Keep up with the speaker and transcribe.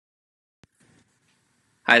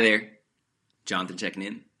Hi there, Jonathan checking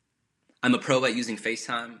in. I'm a pro at using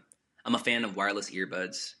FaceTime. I'm a fan of wireless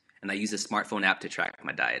earbuds, and I use a smartphone app to track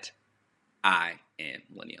my diet. I am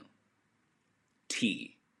millennial.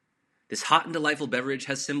 Tea. This hot and delightful beverage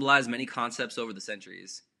has symbolized many concepts over the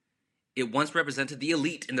centuries. It once represented the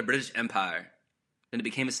elite in the British Empire. Then it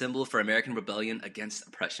became a symbol for American rebellion against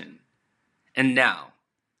oppression. And now,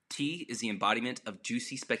 tea is the embodiment of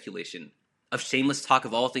juicy speculation, of shameless talk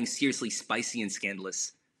of all things seriously spicy and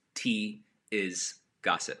scandalous. Tea is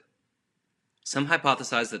gossip. Some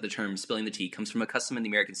hypothesize that the term spilling the tea comes from a custom in the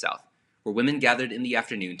American South, where women gathered in the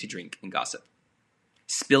afternoon to drink and gossip.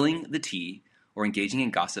 Spilling the tea, or engaging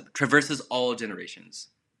in gossip, traverses all generations.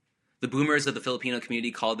 The boomers of the Filipino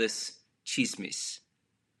community call this chismis.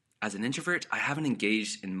 As an introvert, I haven't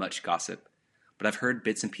engaged in much gossip, but I've heard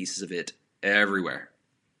bits and pieces of it everywhere.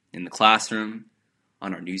 In the classroom,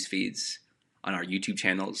 on our news feeds, on our YouTube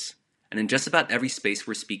channels, and in just about every space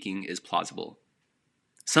where speaking is plausible.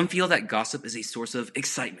 Some feel that gossip is a source of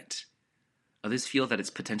excitement. Others feel that it's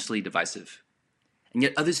potentially divisive. And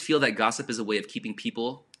yet others feel that gossip is a way of keeping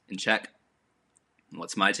people in check. And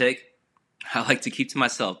what's my take? I like to keep to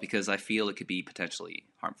myself because I feel it could be potentially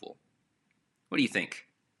harmful. What do you think?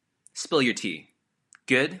 Spill your tea.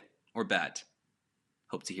 Good or bad?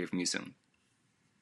 Hope to hear from you soon.